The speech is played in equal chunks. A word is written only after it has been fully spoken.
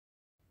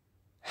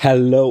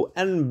Hello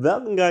and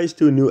welcome guys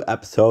to a new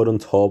episode on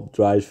Top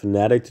Drive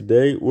Fanatic.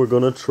 Today we're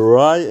gonna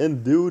try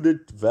and do the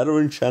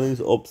veteran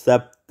challenge of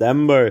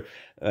September.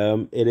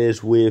 It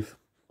is with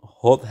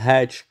hot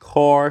hatch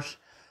cars.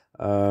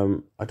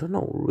 I don't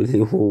know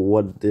really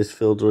what this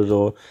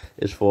filter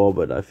is for,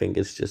 but I think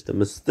it's just a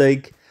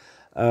mistake.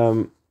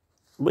 But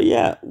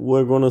yeah,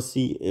 we're gonna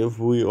see if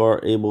we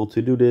are able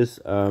to do this.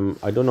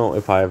 I don't know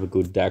if I have a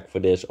good deck for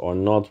this or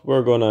not.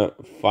 We're gonna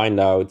find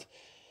out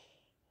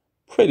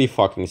pretty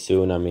fucking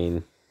soon. I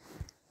mean,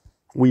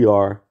 we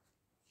are.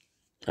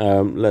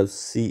 Let's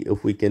see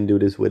if we can do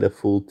this with a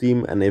full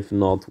team, and if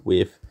not,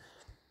 with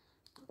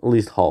at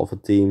least half a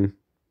team.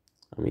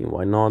 I mean,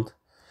 why not?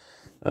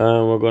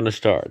 We're gonna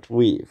start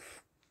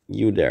with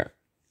you there.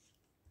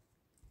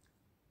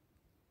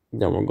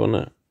 Then we're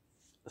gonna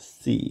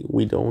see.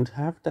 We don't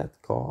have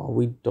that car.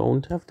 We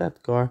don't have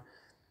that car.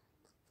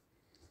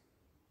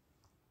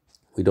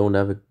 We don't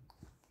have a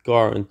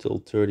car until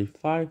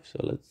 35. So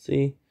let's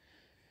see.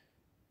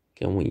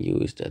 Can we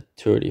use that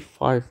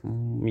 35?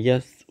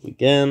 Yes, we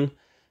can.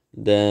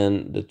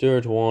 Then the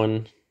third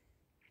one,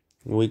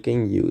 we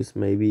can use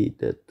maybe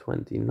the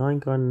 29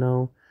 car.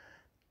 No.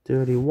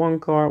 31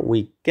 car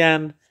we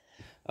can.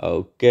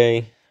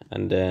 Okay,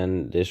 and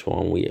then this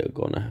one we are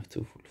gonna have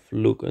to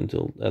look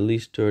until at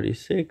least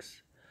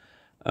 36.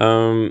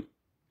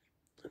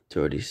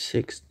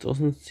 36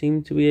 doesn't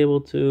seem to be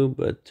able to,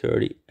 but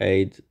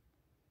 38,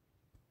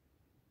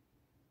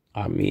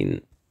 I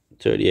mean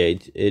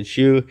 38 it's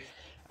you.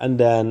 And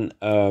then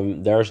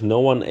there's no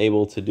one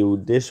able to do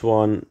this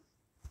one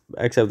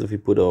except if you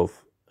put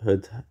off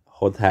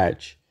hot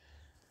hatch.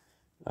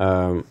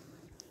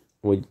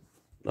 With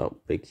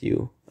pick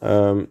you.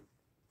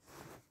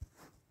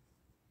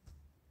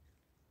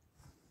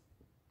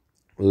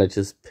 Let's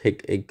just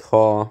pick a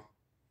car.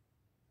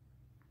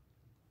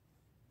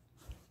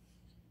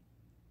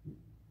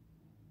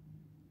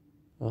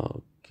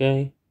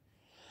 Okay.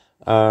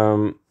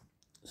 So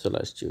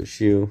let's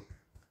choose you.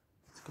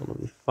 It's gonna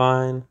be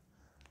fine.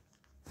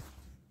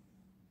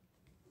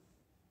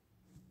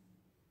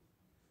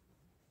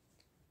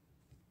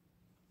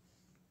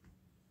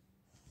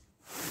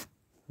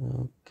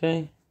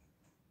 Okay.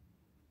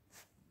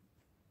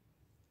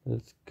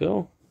 Let's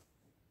go.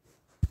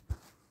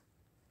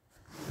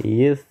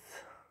 Yes.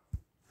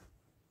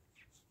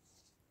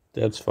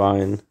 That's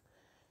fine.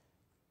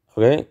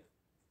 Okay.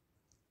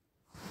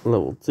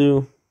 Level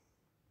 2.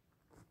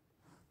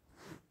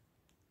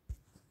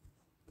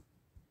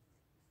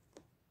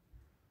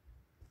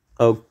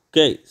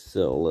 Okay,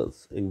 so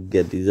let's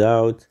get these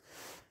out.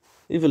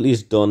 We've at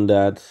least done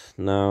that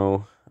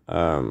now.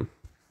 Okay,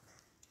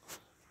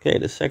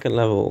 the second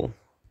level.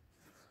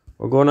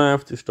 We're gonna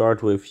have to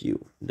start with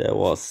you. That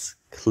was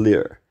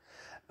clear.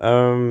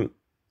 Then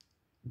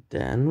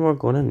we're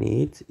gonna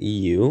need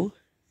you.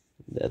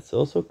 That's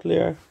also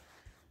clear.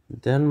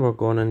 Then we're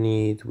gonna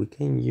need, we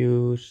can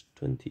use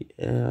 20,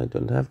 I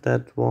don't have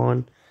that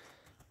one.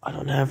 I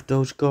don't have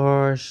those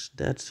cars,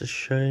 that's a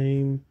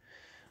shame.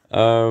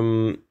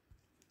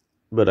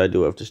 But I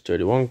do have this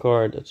 31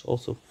 card, that's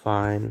also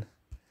fine.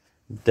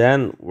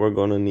 Then we're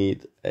gonna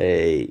need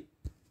a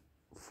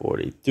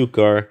 42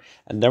 car,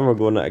 and then we're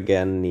gonna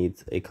again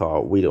need a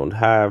car we don't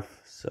have,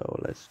 so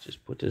let's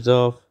just put this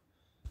off.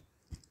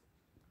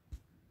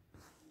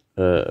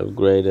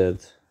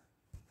 Upgraded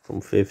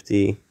from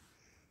 50.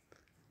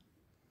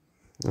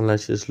 And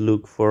let's just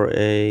look for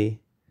a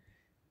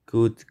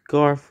good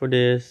car for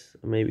this.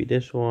 Maybe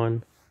this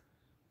one.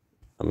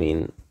 I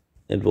mean,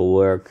 it will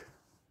work.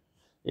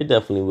 It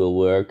definitely will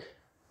work.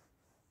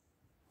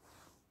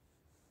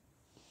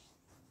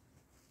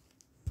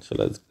 So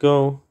let's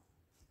go.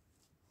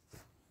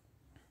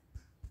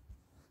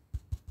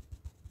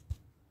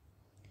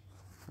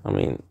 I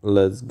mean,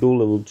 let's go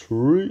level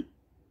 3.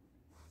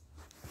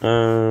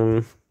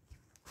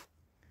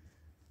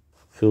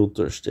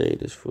 Filter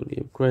state is fully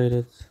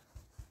upgraded.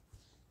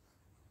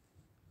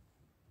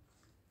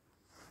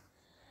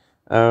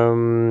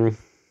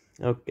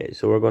 Okay,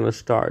 so we're gonna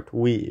start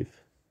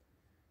with,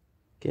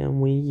 can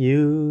we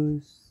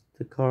use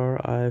the car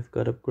I've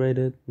got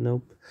upgraded?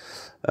 Nope.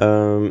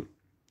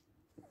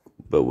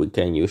 But we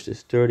can use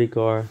this 30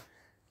 car.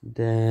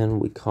 Then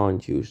we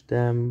can't use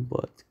them,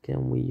 but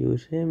can we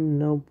use him?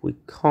 Nope, we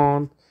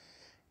can't.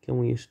 Can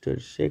we use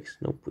 36?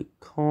 Nope, we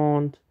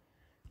can't.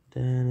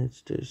 Then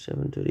it's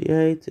 37,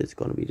 38. It's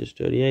gonna be this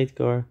 38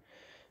 car.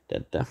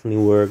 That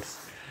definitely works.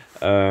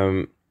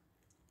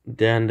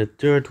 Then the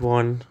third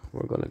one,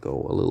 we're gonna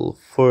go a little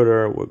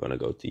further. We're gonna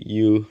go to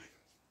you.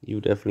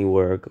 You definitely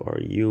work, or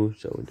you,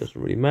 so it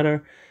doesn't really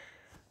matter.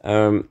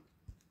 And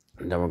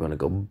then we're gonna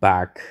go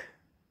back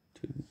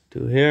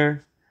to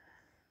here.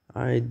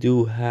 I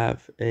do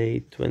have a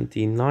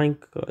 29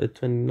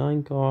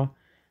 car.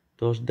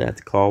 Does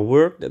that car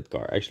work? That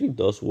car actually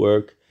does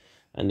work.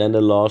 And then the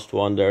last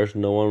one, there's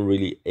no one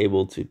really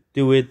able to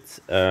do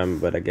it.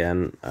 But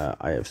again,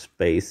 I have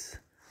space.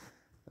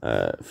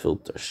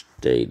 Filter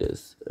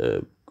status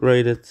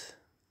upgraded.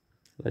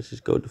 Let's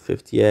just go to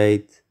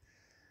 58.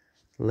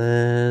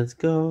 Let's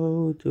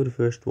go to the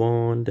first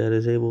one that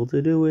is able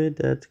to do it.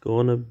 That's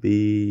gonna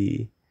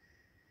be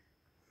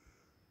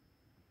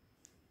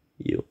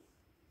you.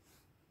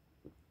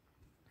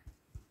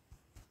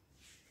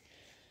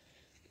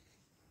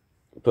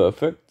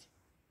 Perfect.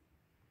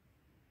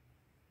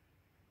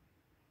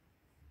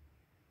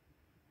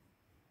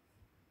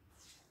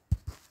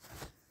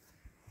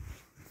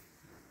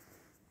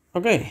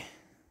 Okay.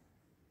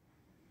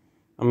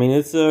 I mean,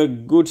 it's a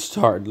good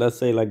start. Let's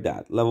say like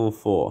that. Level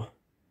 4.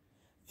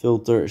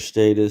 Filter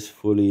status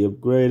fully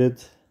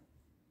upgraded.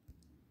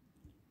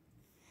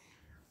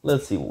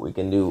 Let's see what we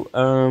can do.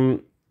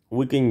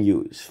 We can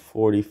use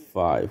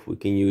 45. We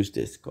can use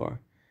this car.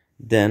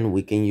 Then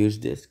we can use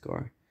this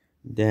car.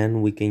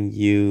 Then we can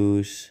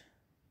use...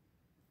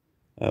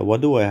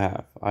 what do I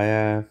have? I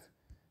have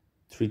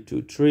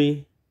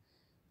 323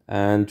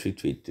 and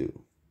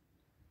 332.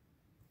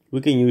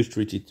 We can use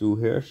 332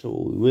 here, so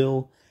we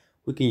will.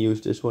 We can use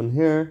this one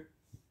here.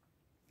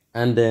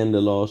 And then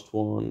the last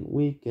one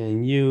we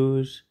can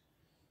use...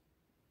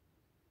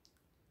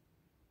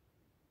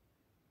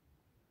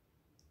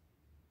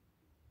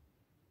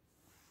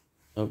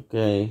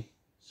 Okay,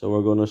 so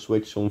we're gonna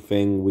switch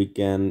something. We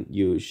can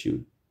use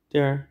shoot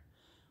there.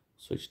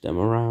 Switch them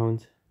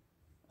around.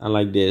 And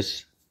like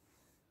this,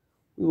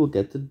 we will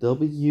get the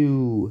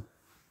W.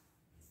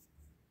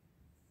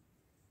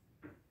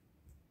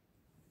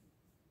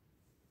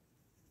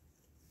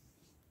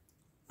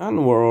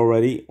 And we're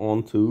already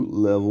on to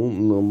level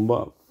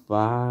number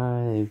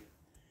 5.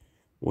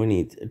 We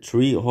need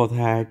 3 hot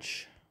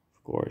hatch.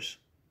 Of course,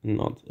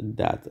 not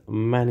that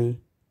many.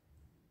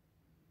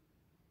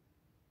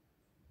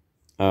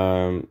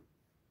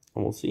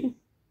 We'll see.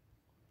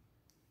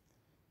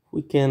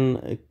 We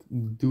can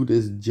do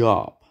this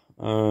job.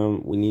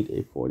 We need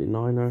a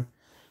 49er.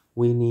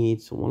 We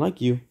need someone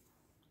like you.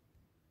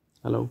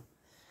 Hello.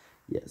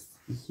 Yes,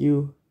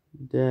 you.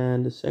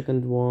 Then the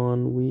second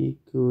one we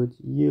could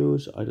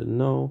use, I don't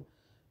know.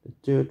 The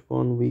third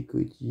one we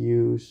could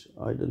use,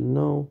 I don't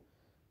know.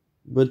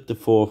 But the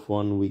fourth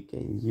one we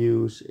can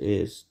use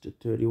is the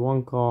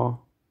 31 car.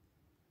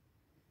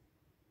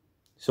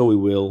 So we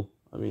will.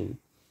 I mean,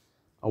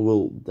 I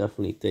will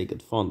definitely take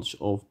advantage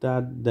of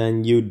that.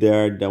 Then you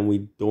there, then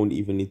we don't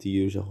even need to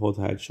use a hot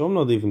hatch. So I'm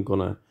not even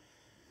gonna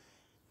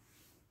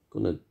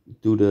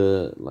do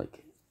the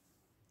like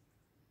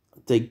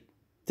take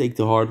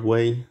the hard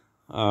way.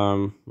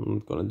 I'm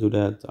not gonna do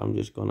that. I'm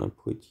just gonna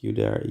put you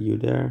there, you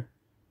there.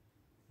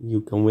 You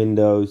can win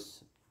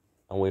those,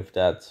 and with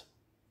that,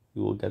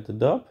 you will get the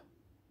dub.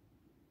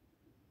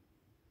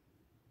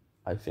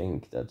 I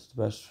think that's the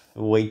best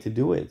way to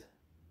do it.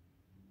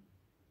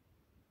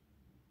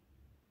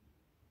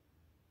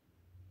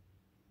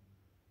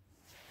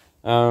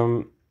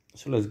 So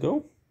let's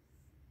go.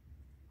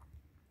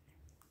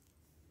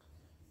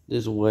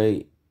 This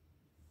way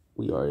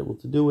we are able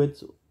to do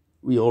it.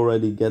 We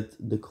already get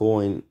the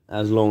coin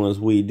as long as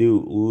we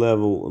do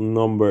level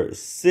number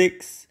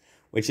 6,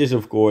 which is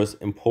of course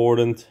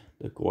important.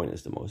 The coin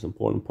is the most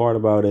important part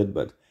about it,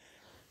 but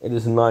it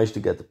is nice to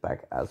get the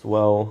pack as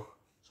well.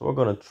 So we're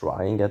gonna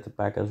try and get the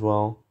pack as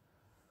well.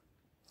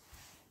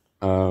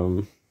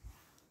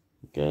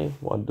 Okay,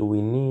 what do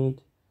we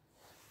need?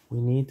 We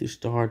need to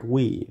start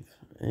with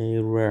a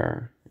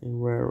rare.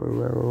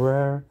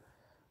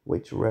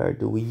 Which rare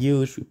do we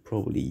use? We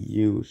probably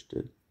use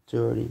the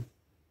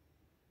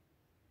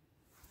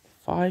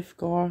 35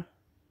 car.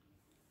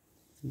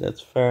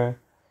 That's fair.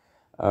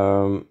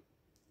 Then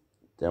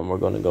we're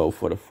gonna go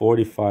for the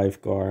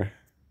 45 car.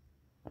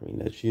 I mean,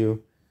 that's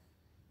you.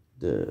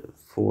 The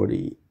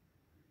 40.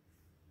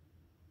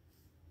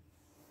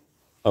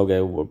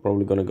 Okay, we're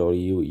probably gonna go to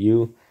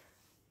you.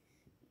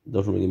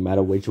 Doesn't really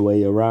matter which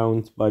way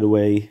around, by the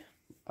way.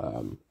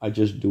 I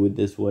just do it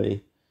this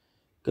way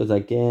because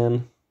I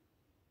can.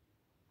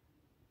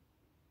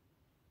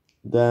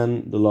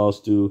 Then the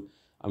last two,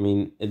 I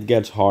mean, it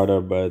gets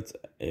harder, but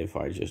if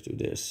I just do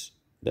this,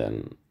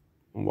 then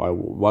why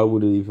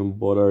would I even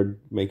bother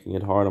making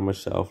it hard on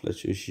myself?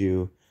 Let's use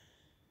you.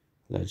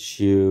 Let's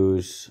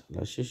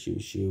just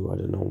use you. I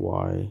don't know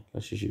why.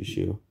 Let's just use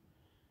you.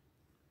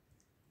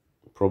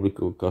 Probably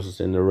because it's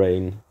in the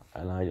rain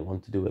and I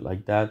want to do it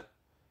like that.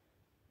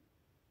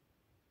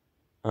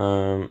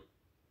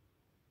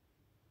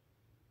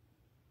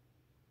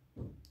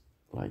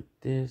 Like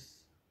this.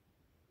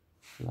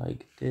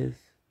 Like this.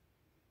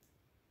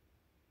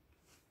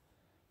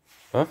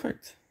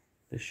 Perfect.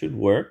 This should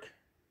work.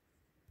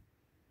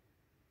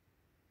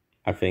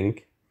 I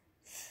think.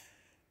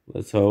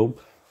 Let's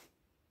hope.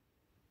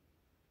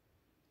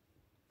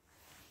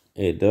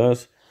 It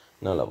does.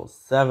 Now level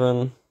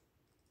 7.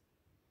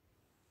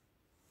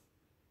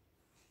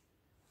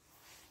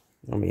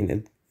 I mean,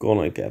 it's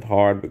gonna get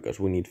hard because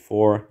we need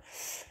 4.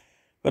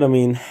 But I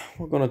mean,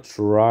 we're gonna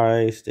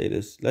try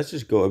status. Let's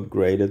just go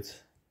upgrade it to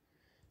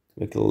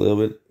make it a little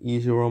bit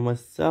easier on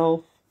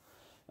myself.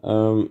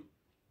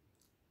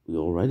 We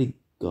already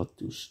got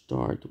to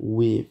start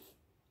with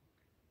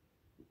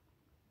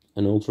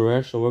an ultra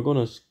rare, so we're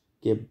gonna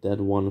skip that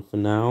one for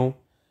now.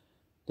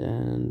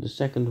 Then the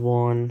second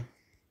one,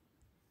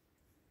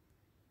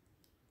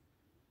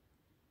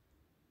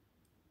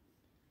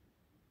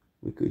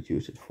 We could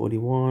use it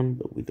 41,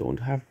 but we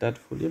don't have that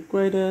fully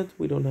upgraded.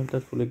 We don't have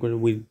that fully upgraded.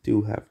 We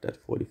do have that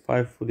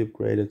 45 fully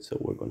upgraded, so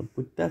we're gonna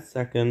put that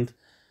second.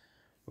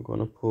 We're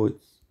gonna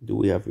put, do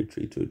we have a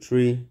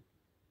 323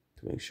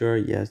 to make sure?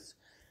 Yes,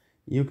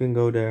 you can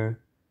go there.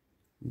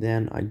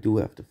 Then I do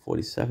have the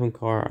 47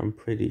 car, I'm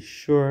pretty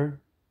sure.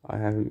 I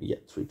haven't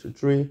yet,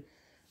 323.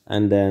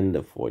 And then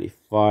the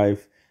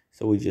 45.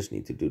 So we just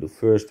need to do the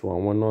first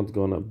one. We're not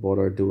gonna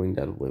bother doing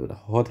that with a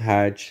hot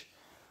hatch.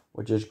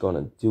 We're just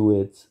gonna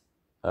do it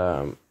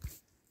from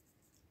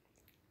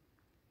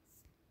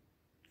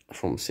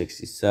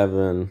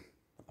 67.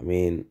 I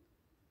mean,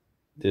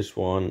 this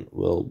one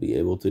will be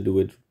able to do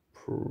it,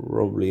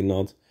 probably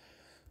not.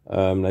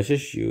 Let's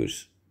just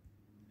use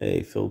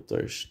a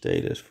filter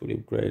status fully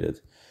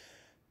upgraded.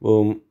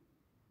 Boom.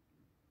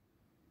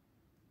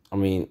 I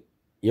mean,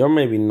 you're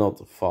maybe not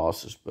the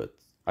fastest, but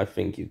I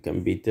think you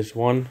can beat this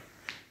one.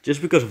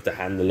 Just because of the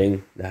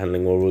handling. The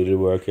handling will really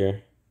work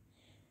here.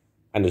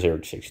 And the 0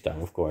 to 60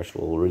 time, of course,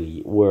 will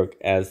really work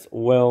as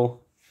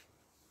well.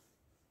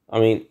 I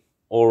mean,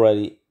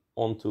 already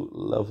onto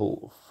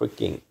level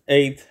freaking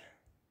 8.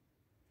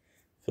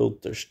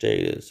 Filter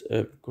status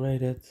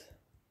upgraded.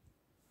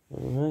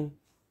 Alright.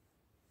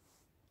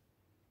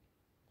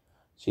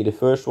 See, the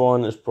first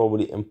one is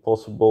probably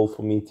impossible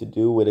for me to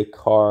do with a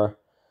car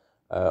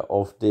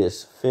of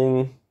this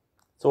thing,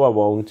 so I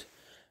won't.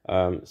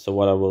 So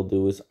what I will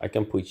do is I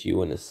can put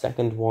you in the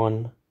second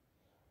one.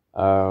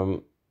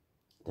 Then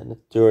the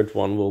third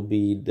one will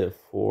be the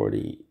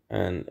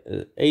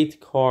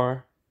 48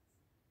 car.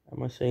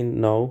 Am I saying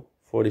no?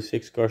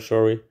 46 car,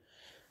 sorry.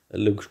 It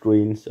looks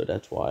green, so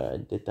that's why I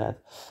did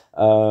that.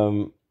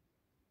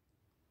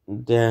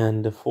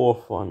 Then the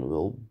fourth one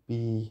will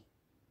be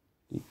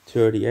the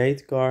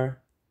 38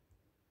 car.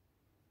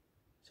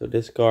 So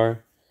this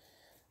car.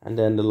 And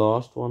then the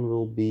last one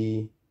will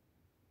be,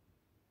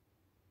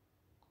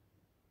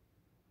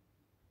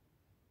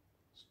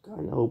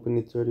 kind of hoping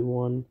it's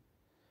 31,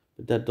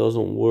 but that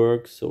doesn't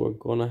work, so we're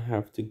gonna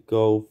have to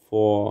go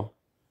for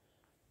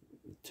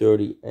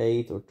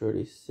 38 or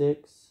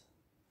 36.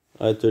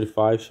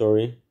 35,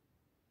 sorry.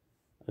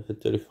 I have a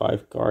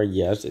 35 car,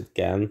 yes it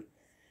can.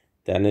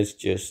 Then it's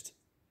just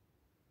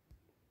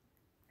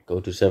go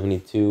to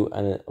 72,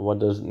 and what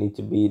does it need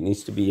to be? It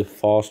needs to be a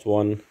fast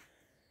one.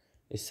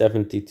 A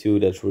 72,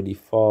 that's really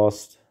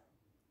fast.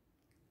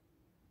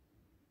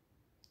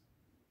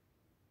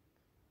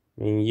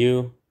 I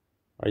mean,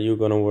 are you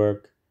gonna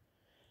work?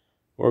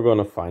 We're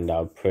gonna find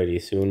out pretty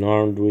soon,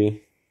 aren't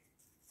we?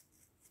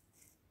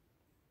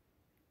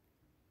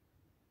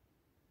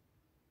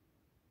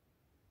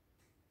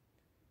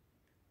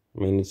 I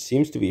mean, it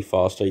seems to be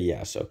faster.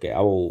 Yes, okay,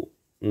 I will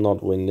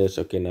not win this.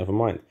 Okay, never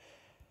mind.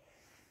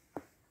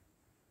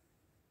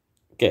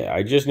 Okay,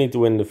 I just need to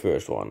win the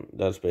first one.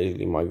 That's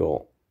basically my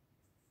goal.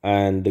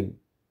 And the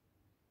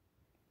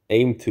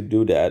aim to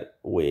do that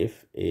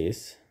with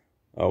is...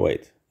 Oh,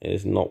 wait. It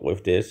is not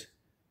with this.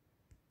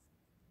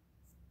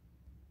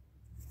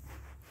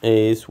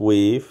 Is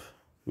with...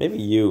 Maybe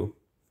you.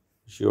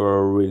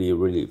 You're really,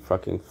 really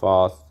fucking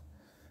fast.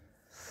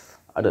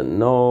 I don't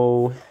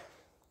know.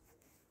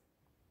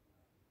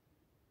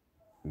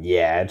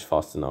 Yeah, it's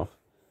fast enough.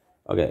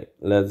 Okay,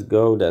 let's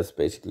go. That's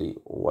basically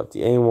what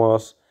the aim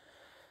was.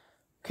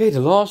 Okay,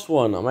 the last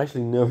one. I'm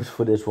actually nervous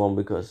for this one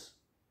because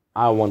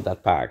I want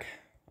that pack.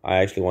 I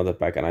actually want that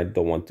pack and I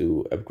don't want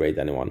to upgrade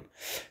anyone.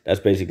 That's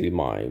basically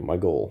my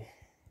goal.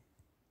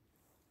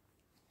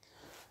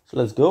 So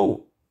let's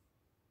go.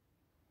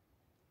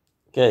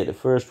 Okay, the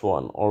first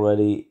one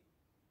already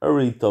a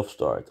really tough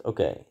start.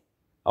 Okay,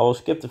 I will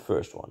skip the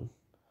first one.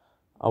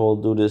 I will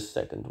do this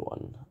second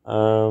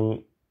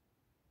one.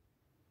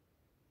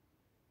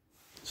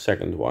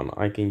 Second one,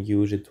 I can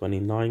use a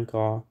 29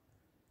 car.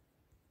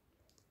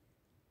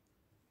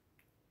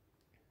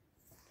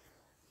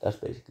 That's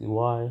basically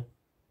why.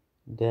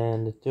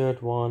 Then the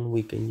third one,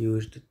 we can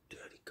use the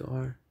 30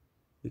 car.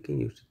 We can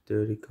use the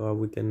 30 car.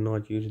 We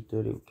cannot use the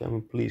 30. Can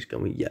we please?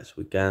 Can we? Yes,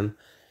 we can.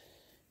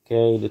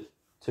 Okay,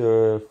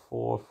 the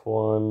fourth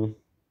one,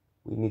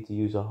 we need to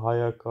use a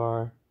higher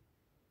car.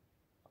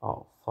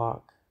 Oh,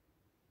 fuck.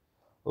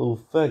 Oh,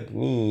 fuck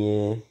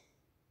me.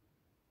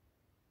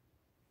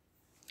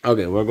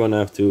 Okay, we're gonna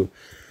have to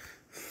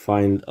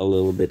find a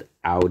little bit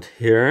out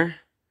here.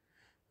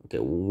 Okay,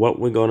 what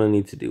we're gonna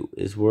need to do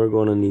is we're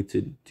gonna need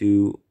to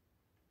do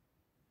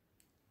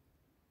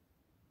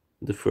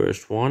the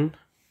first one.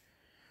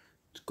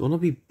 It's gonna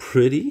be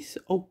pretty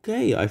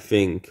okay, I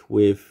think,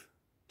 with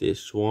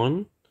this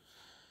one.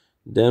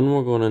 Then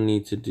we're gonna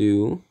need to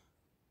do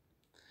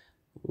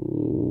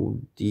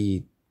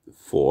the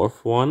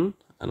fourth one,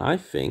 and I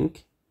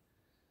think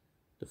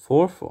the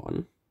fourth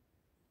one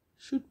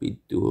should be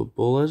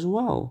doable as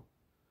well.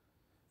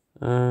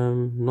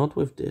 Not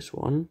with this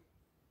one.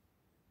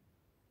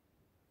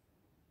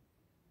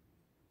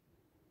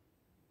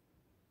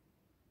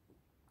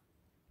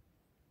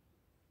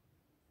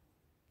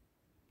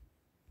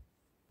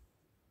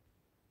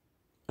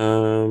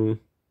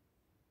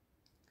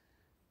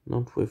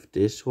 Not with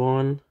this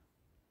one.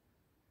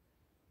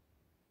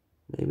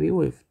 Maybe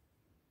with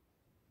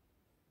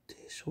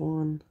this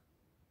one.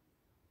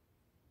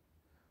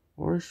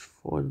 Or is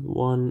Ford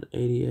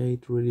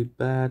 188 really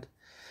bad?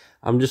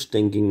 I'm just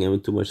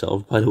thinking to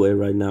myself, by the way,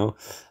 right now.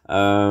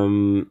 I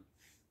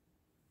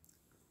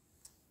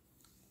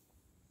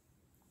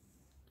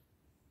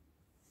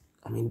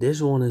mean,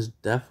 this one is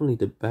definitely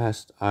the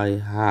best I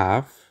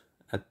have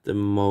at the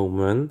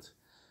moment.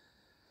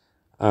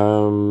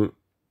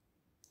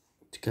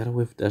 Together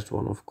with this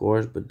one, of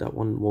course, but that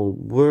one won't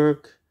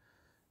work.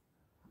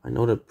 I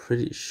know that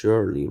pretty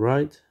surely,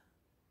 right?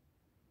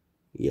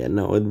 Yeah,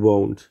 no, it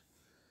won't.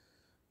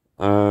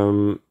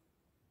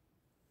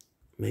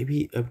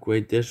 Maybe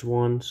upgrade this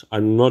one.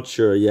 I'm not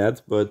sure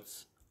yet,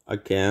 but I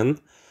can.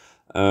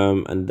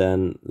 And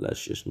then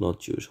let's just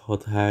not use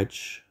hot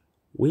hatch.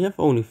 We have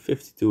only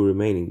 52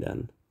 remaining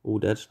then. Oh,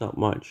 that's not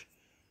much.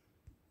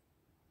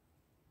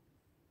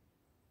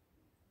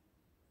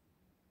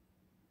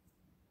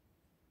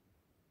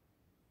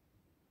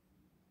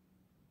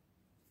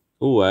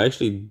 Oh, I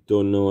actually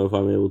don't know if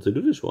I'm able to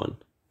do this one.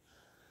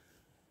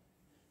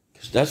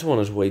 Because that one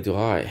is way too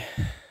high.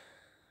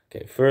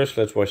 Okay, first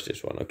let's watch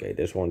this one. Okay,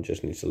 this one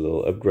just needs a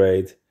little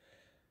upgrade.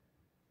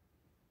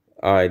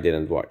 I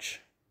didn't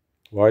watch.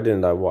 Why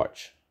didn't I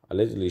watch? I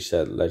literally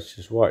said, let's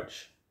just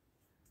watch.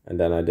 And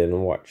then I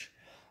didn't watch.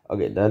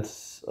 Okay,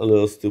 that's a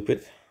little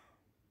stupid.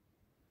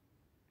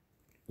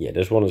 Yeah,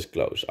 this one is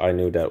close. I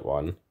knew that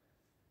one.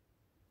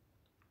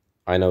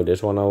 I know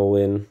this one I will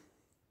win.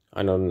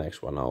 I know the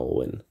next one I will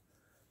win.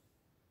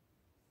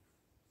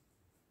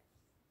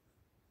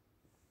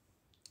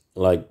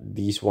 Like,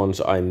 these ones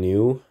I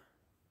knew.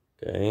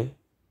 Okay.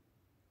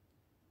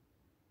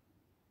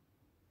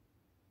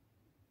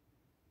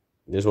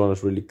 This one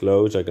is really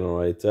close, I can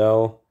already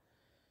tell.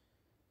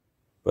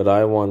 But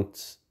I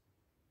want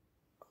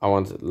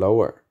it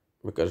lower.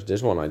 Because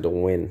this one I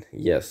don't win.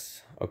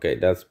 Yes. Okay,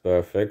 that's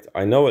perfect.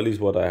 I know at least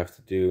what I have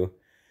to do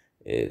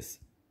is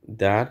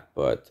that.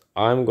 But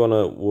I'm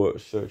gonna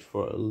search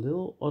for a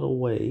little other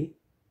way.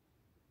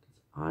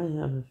 I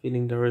have a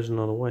feeling there is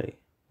another way.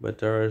 But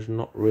there is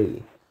not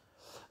really.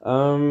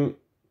 Okay,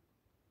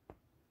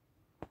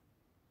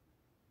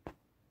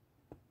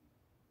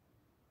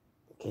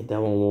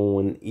 that one won't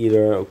win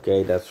either.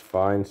 Okay, that's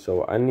fine.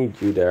 So I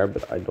need you there,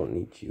 but I don't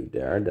need you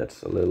there.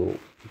 That's a little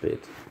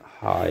bit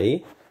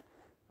high.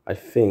 I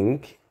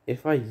think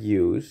if I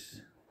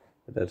use,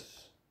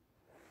 that's...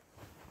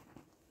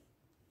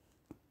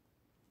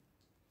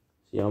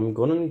 See, I'm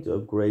gonna need to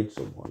upgrade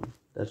someone.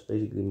 That's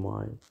basically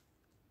my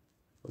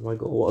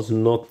goal was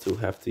not to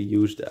have to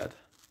use that.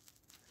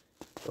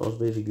 That was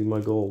basically my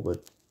goal,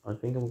 but I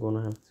think I'm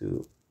gonna have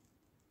to...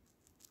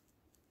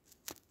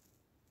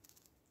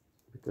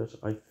 Because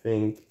I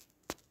think...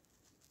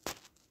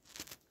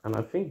 And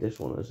I think this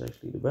one is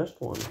actually the best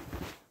one.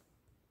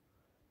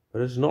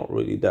 But it's not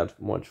really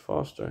that much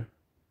faster.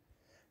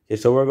 Okay,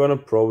 so we're gonna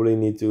probably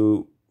need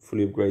to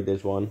fully upgrade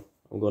this one.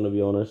 I'm gonna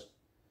be honest.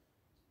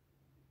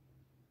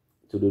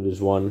 To do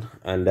this one.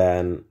 And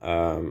then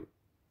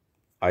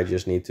I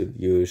just need to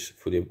use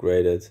fully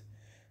upgraded.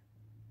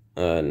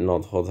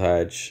 Not hot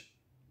hatch.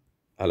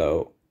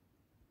 Hello.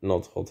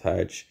 Not hot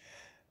hatch.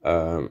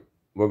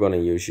 We're gonna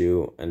use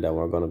you and then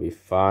we're gonna be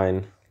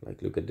fine.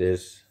 Like, look at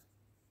this.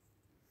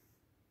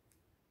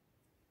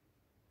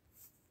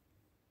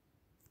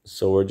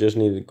 So we're just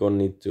gonna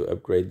need to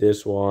upgrade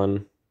this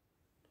one.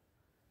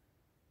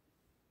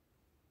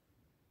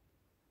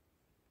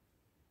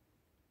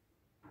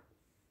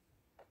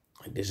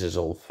 Like, this is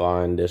all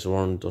fine. This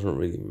one doesn't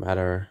really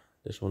matter.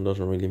 This one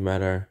doesn't really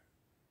matter.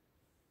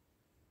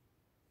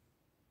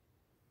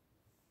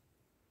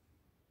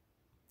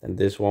 And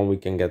this one we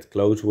can get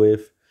close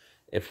with.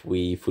 If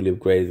we fully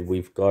upgrade,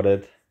 we've got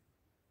it.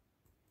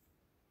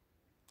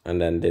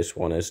 And then this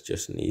one is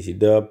just an easy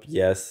dub,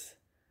 yes.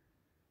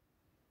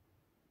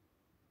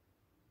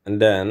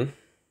 And then,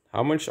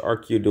 how much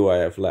RQ do I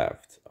have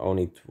left?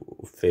 Only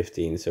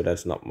 15, so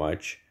that's not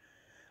much.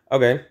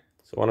 Okay,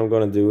 so what I'm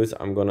gonna do is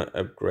I'm gonna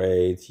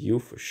upgrade you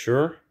for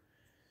sure.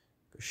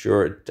 For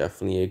sure,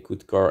 definitely a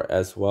good car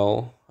as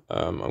well.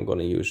 I'm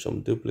gonna use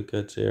some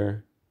duplicates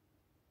here.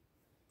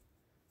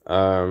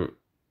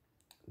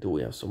 Do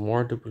we have some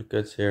more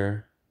duplicates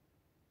here?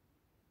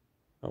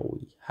 Oh,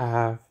 we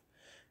have.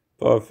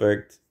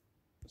 Perfect.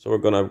 So we're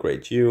gonna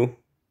upgrade you.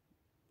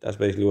 That's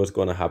basically what's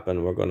gonna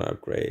happen. We're gonna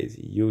upgrade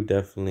you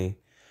definitely.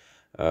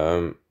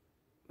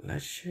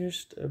 Let's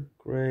just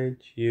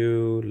upgrade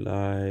you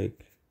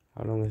like,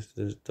 how long is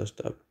this? Does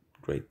the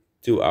upgrade?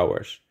 2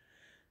 hours.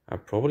 I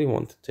probably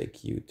want to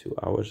take you 2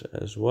 hours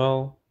as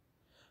well.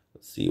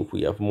 Let's see if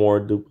we have more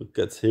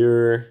duplicates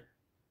here.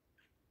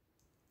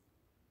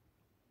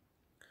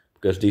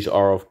 Because these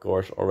are of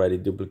course already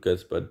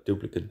duplicates, but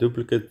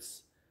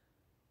duplicates.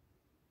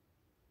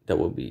 That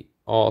would be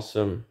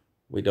awesome.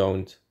 We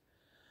don't.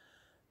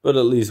 But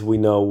at least we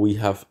know we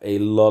have a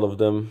lot of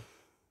them.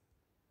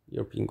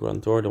 European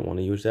Grand Tour, don't want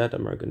to use that.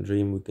 American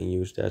Dream, we can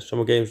use that.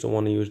 Summer Games, don't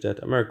want to use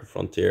that. American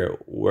Frontier,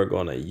 we're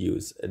gonna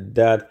use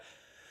that.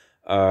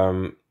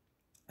 And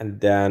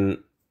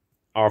then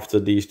after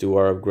these two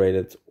are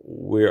upgraded,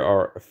 we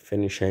are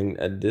finishing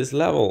at this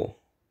level.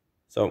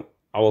 So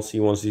I will see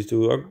once these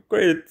two are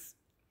upgraded.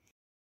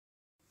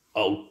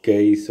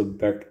 Okay, so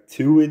back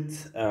to it.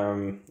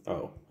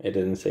 Oh, it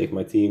didn't save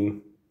my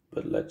team,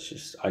 but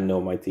I know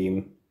my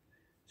team.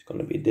 It's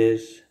gonna be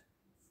this.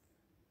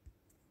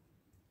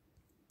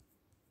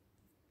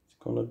 It's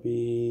gonna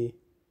be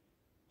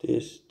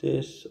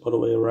this, all the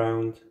way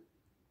around.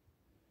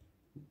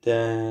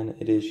 Then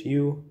it is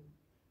you.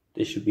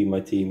 This should be my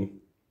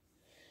team.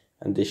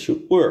 And this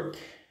should work.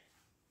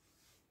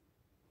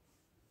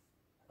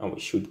 And we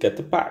should get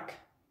the pack.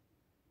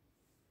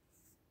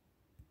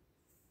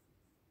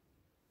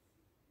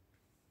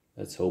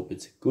 Let's hope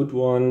it's a good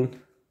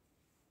one.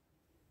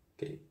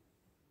 Okay.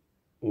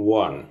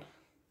 1,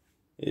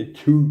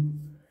 2,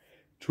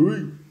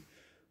 3,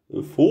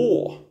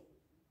 4,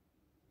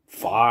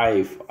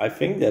 5. I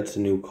think that's a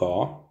new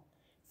car.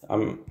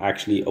 I'm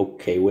actually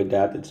okay with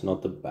that. It's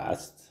not the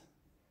best,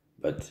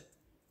 but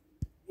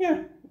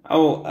yeah,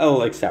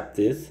 I'll accept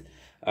this.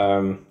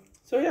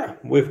 So yeah,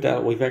 with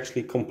that we've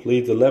actually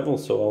completed the level.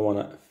 So I want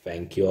to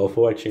thank you all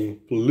for watching.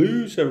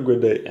 Please have a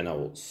good day, and I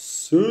will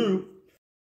see you